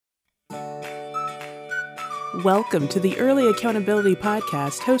Welcome to the Early Accountability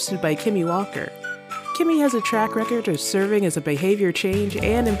Podcast hosted by Kimmy Walker. Kimmy has a track record of serving as a behavior change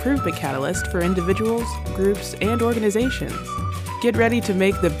and improvement catalyst for individuals, groups, and organizations. Get ready to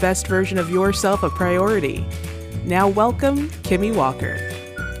make the best version of yourself a priority. Now welcome, Kimmy Walker.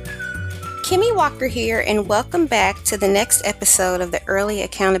 Kimmy Walker here, and welcome back to the next episode of the Early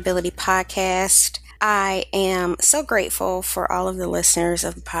Accountability Podcast. I am so grateful for all of the listeners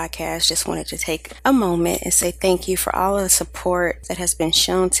of the podcast. Just wanted to take a moment and say thank you for all of the support that has been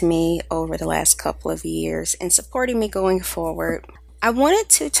shown to me over the last couple of years and supporting me going forward. I wanted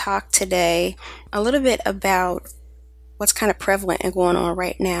to talk today a little bit about what's kind of prevalent and going on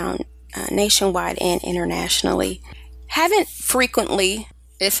right now, nationwide and internationally. Haven't frequently,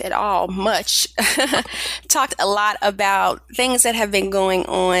 if at all, much, talked a lot about things that have been going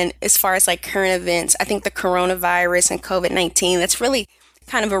on as far as like current events. I think the coronavirus and COVID-19, that's really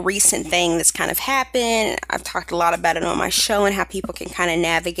kind of a recent thing that's kind of happened. I've talked a lot about it on my show and how people can kind of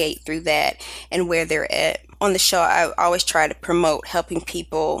navigate through that and where they're at. On the show, I always try to promote helping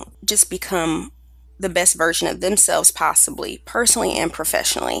people just become the best version of themselves possibly, personally and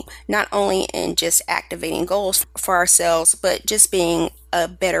professionally, not only in just activating goals for ourselves, but just being a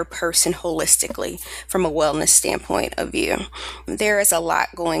better person holistically from a wellness standpoint of view. There is a lot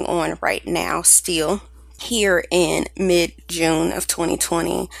going on right now still here in mid-June of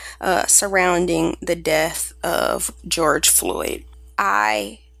 2020 surrounding the death of George Floyd.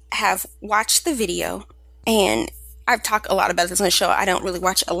 I have watched the video, and I've talked a lot about this on the show. I don't really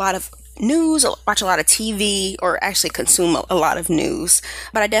watch a lot of news, watch a lot of TV, or actually consume a lot of news,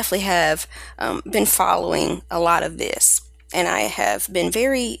 but I definitely have been following a lot of this, and I have been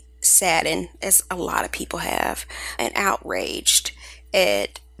very saddened, as a lot of people have, and outraged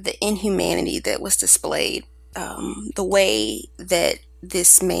at the inhumanity that was displayed, the way that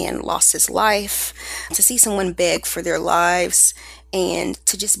this man lost his life, to see someone beg for their lives and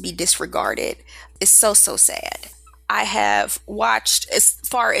to just be disregarded is so sad. I have watched, as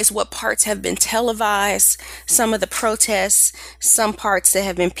far as what parts have been televised, some of the protests, some parts that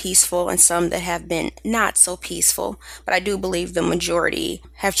have been peaceful and some that have been not so peaceful. But I do believe the majority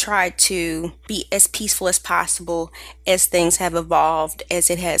have tried to be as peaceful as possible as things have evolved, as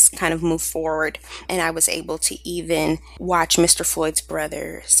it has kind of moved forward. And I was able to even watch Mr. Floyd's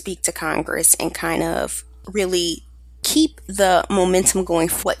brother speak to Congress and kind of really keep the momentum going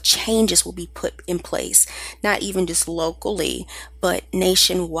for what changes will be put in place, not even just locally, but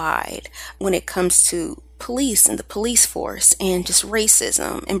nationwide when it comes to police and the police force and just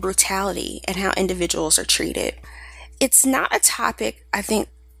racism and brutality and how individuals are treated. It's not a topic I think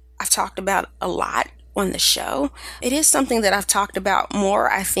I've talked about a lot on the show. It is something that I've talked about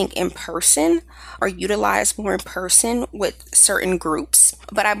more, I think, in person or utilized more in person with certain groups.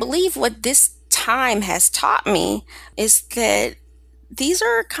 But I believe what this time has taught me is that these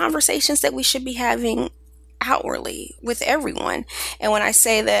are conversations that we should be having outwardly with everyone. And when I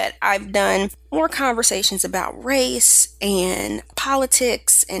say that, I've done more conversations about race and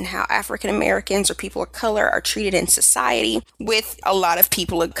politics and how African Americans or people of color are treated in society with a lot of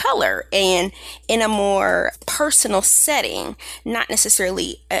people of color, and in a more personal setting, not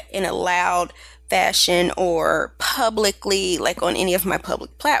necessarily in a loud fashion or publicly, like on any of my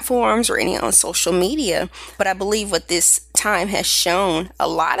public platforms or any on social media. But I believe what this time has shown a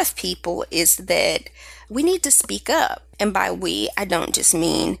lot of people is that we need to speak up. And by we, I don't just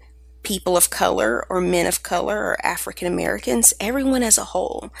mean people of color or men of color or African Americans, everyone as a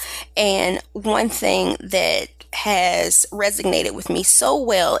whole. And one thing that has resonated with me so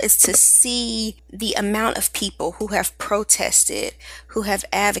well is to see the amount of people who have protested, who have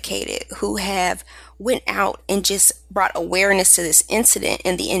advocated, who have went out and just brought awareness to this incident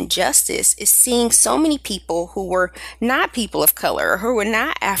and the injustice, is seeing so many people who were not people of color, or who were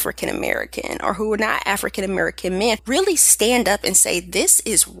not African American, or who were not African American men really stand up and say, this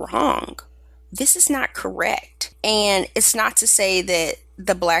is wrong. This is not correct. And it's not to say that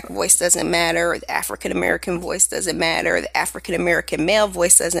the Black voice doesn't matter, or the African American voice doesn't matter, or the African American male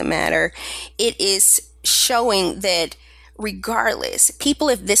voice doesn't matter. It is showing that regardless, people,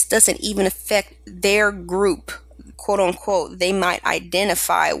 if this doesn't even affect their group, quote unquote, they might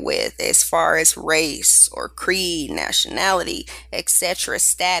identify with, as far as race or creed, nationality, etc.,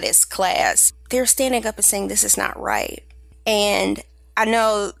 status, class, they're standing up and saying this is not right. And I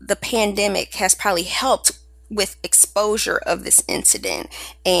know the pandemic has probably helped with exposure of this incident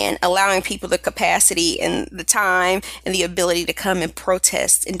and allowing people the capacity and the time and the ability to come and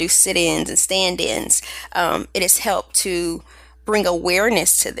protest and do sit-ins and stand-ins. It has helped to bring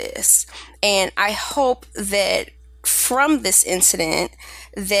awareness to this. And I hope that from this incident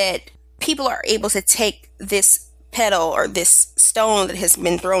that people are able to take this petal or this stone that has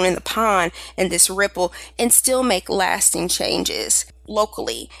been thrown in the pond and this ripple and still make lasting changes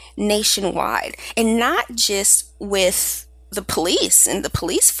locally, nationwide, and not just with the police and the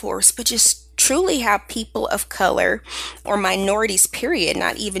police force, but just truly how people of color or minorities, period,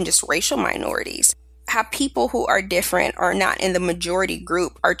 not even just racial minorities, how people who are different or not in the majority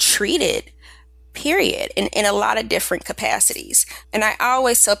group are treated, period, in a lot of different capacities. And I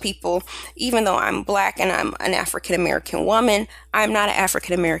always tell people, even though I'm Black and I'm an African American woman, I'm not an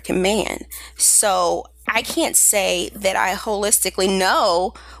African American man. So I can't say that I holistically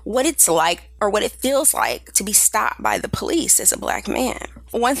know what it's like or what it feels like to be stopped by the police as a Black man.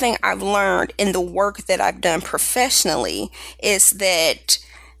 One thing I've learned in the work that I've done professionally is that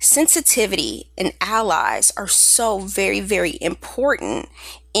sensitivity and allies are so very, very important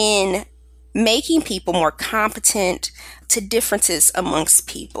in making people more competent to differences amongst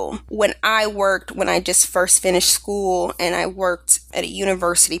people. When I just first finished school and I worked at a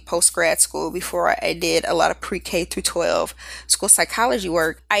university post-grad school before I did a lot of pre-K through 12 school psychology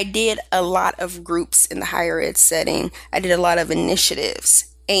work, I did a lot of groups in the higher ed setting. I did a lot of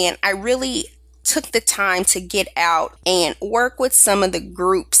initiatives, and I really took the time to get out and work with some of the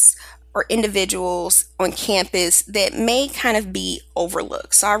groups or individuals on campus that may kind of be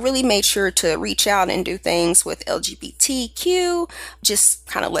overlooked. So I really made sure to reach out and do things with LGBTQ, just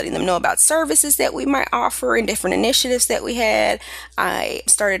kind of letting them know about services that we might offer and different initiatives that we had. I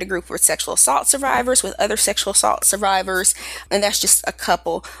started a group with sexual assault survivors, with other sexual assault survivors, and that's just a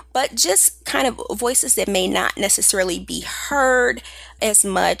couple, but just kind of voices that may not necessarily be heard as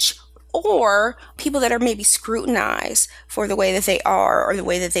much, or people that are maybe scrutinized for the way that they are or the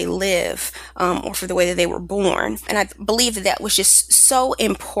way that they live, or for the way that they were born. And I believe that was just so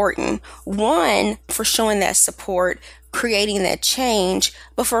important, one, for showing that support, creating that change,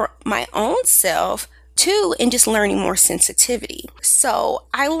 but for my own self, two, and just learning more sensitivity. So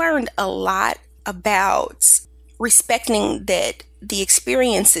I learned a lot about respecting that the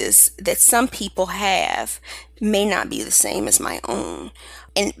experiences that some people have may not be the same as my own,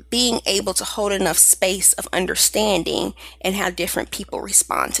 and being able to hold enough space of understanding and how different people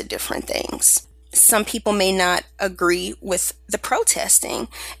respond to different things. Some people may not agree with the protesting,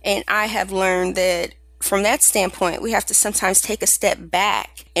 and I have learned that from that standpoint, we have to sometimes take a step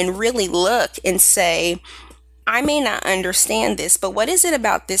back and really look and say, I may not understand this, but what is it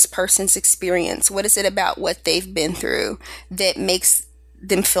about this person's experience? What is it about what they've been through that makes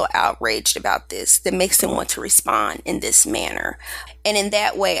them feel outraged about this, that makes them want to respond in this manner? And in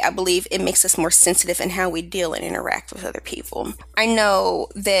that way, I believe it makes us more sensitive in how we deal and interact with other people. I know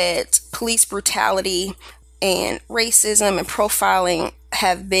that police brutality and racism and profiling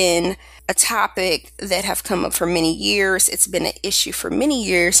have been a topic that have come up for many years. It's been an issue for many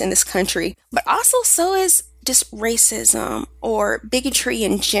years in this country, but also so is just racism or bigotry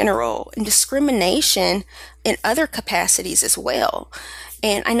in general and discrimination in other capacities as well.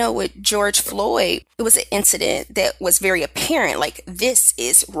 And I know with George Floyd, it was an incident that was very apparent, like, this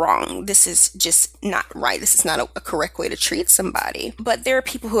is wrong. This is just not right. This is not a correct way to treat somebody. But there are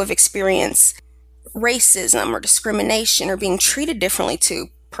people who have experienced racism or discrimination or being treated differently too,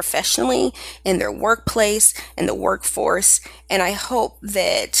 professionally, in their workplace, in the workforce. And I hope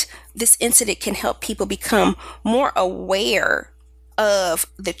that this incident can help people become more aware of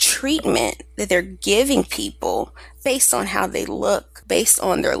the treatment that they're giving people based on how they look, based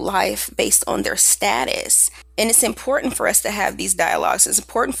on their life, based on their status. And it's important for us to have these dialogues. It's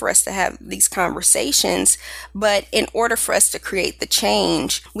important for us to have these conversations. But in order for us to create the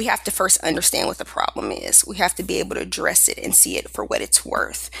change, we have to first understand what the problem is. We have to be able to address it and see it for what it's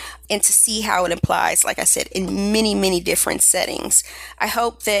worth, and to see how it applies, like I said, in many, many different settings. I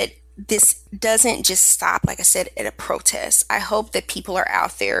hope that this doesn't just stop, like I said, at a protest. I hope that people are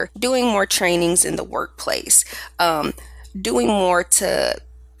out there doing more trainings in the workplace, doing more to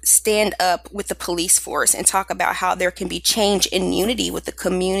stand up with the police force and talk about how there can be change in unity with the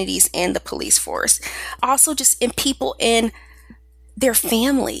communities and the police force. Also, just in people in their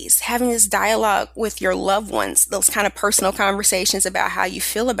families, having this dialogue with your loved ones, those kind of personal conversations about how you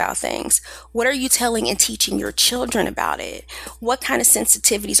feel about things. What are you telling and teaching your children about it? What kind of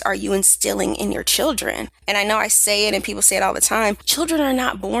sensitivities are you instilling in your children? And I know I say it and people say it all the time, children are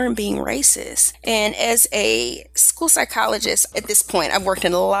not born being racist. And as a school psychologist at this point, I've worked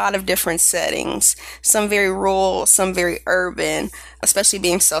in a lot of different settings, some very rural, some very urban, especially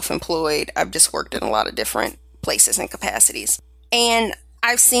being self-employed. I've just worked in a lot of different places and capacities. And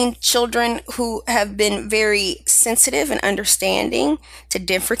I've seen children who have been very sensitive and understanding to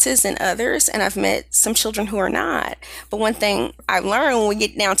differences in others, and I've met some children who are not. But one thing I've learned when we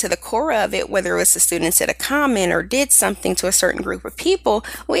get down to the core of it, whether it was the student said a comment or did something to a certain group of people,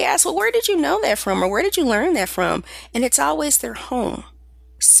 we ask, well, where did you know that from, or where did you learn that from? And it's always their home.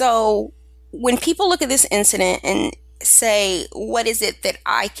 So when people look at this incident and say, what is it that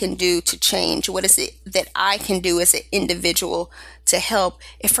I can do to change? What is it that I can do as an individual to help?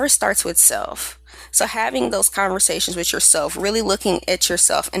 It first starts with self. So having those conversations with yourself, really looking at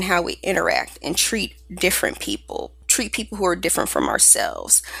yourself and how we interact and treat different people, treat people who are different from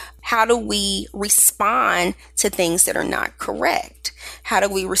ourselves. How do we respond to things that are not correct? How do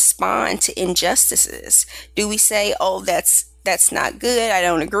we respond to injustices? Do we say, oh, that's not good, I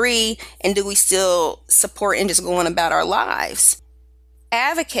don't agree, and do we still support and just go on about our lives?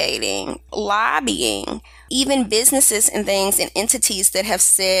 Advocating, lobbying, even businesses and things and entities that have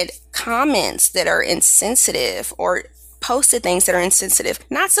said comments that are insensitive or posted things that are insensitive,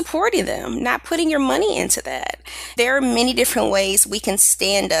 not supporting them, not putting your money into that. There are many different ways we can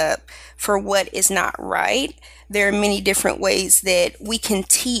stand up for what is not right. There are many different ways that we can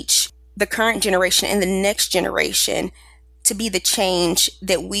teach the current generation and the next generation to be the change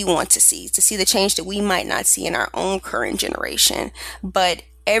that we want to see the change that we might not see in our own current generation. But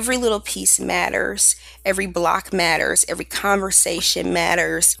every little piece matters, every block matters, every conversation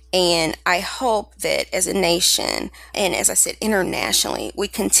matters. And I hope that as a nation, and as I said, internationally, we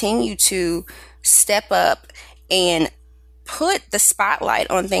continue to step up and put the spotlight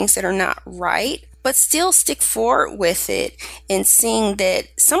on things that are not right, but still stick forward with it and seeing that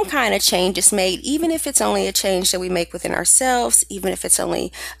some kind of change is made, even if it's only a change that we make within ourselves, even if it's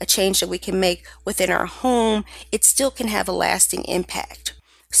only a change that we can make within our home, it still can have a lasting impact.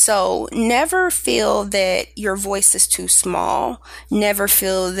 So never feel that your voice is too small. Never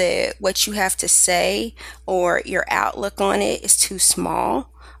feel that what you have to say or your outlook on it is too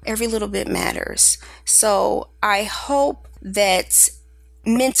small. Every little bit matters. So I hope that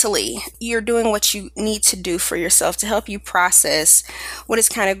mentally you're doing what you need to do for yourself to help you process what is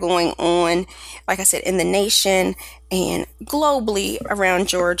kind of going on, like I said, in the nation and globally around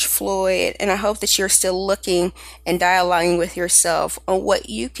George Floyd. And I hope that you're still looking and dialoguing with yourself on what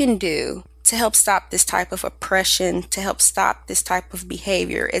you can do to help stop this type of oppression, to help stop this type of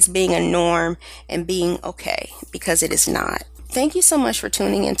behavior as being a norm and being okay, because it is not. Thank you so much for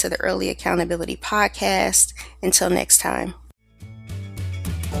tuning into the Early Accountability Podcast. Until next time.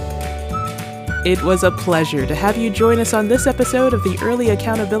 It was a pleasure to have you join us on this episode of the Early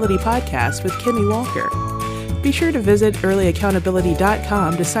Accountability Podcast with Kimmy Walker. Be sure to visit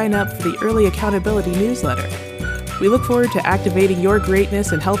earlyaccountability.com to sign up for the Early Accountability newsletter. We look forward to activating your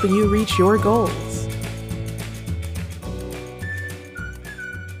greatness and helping you reach your goals.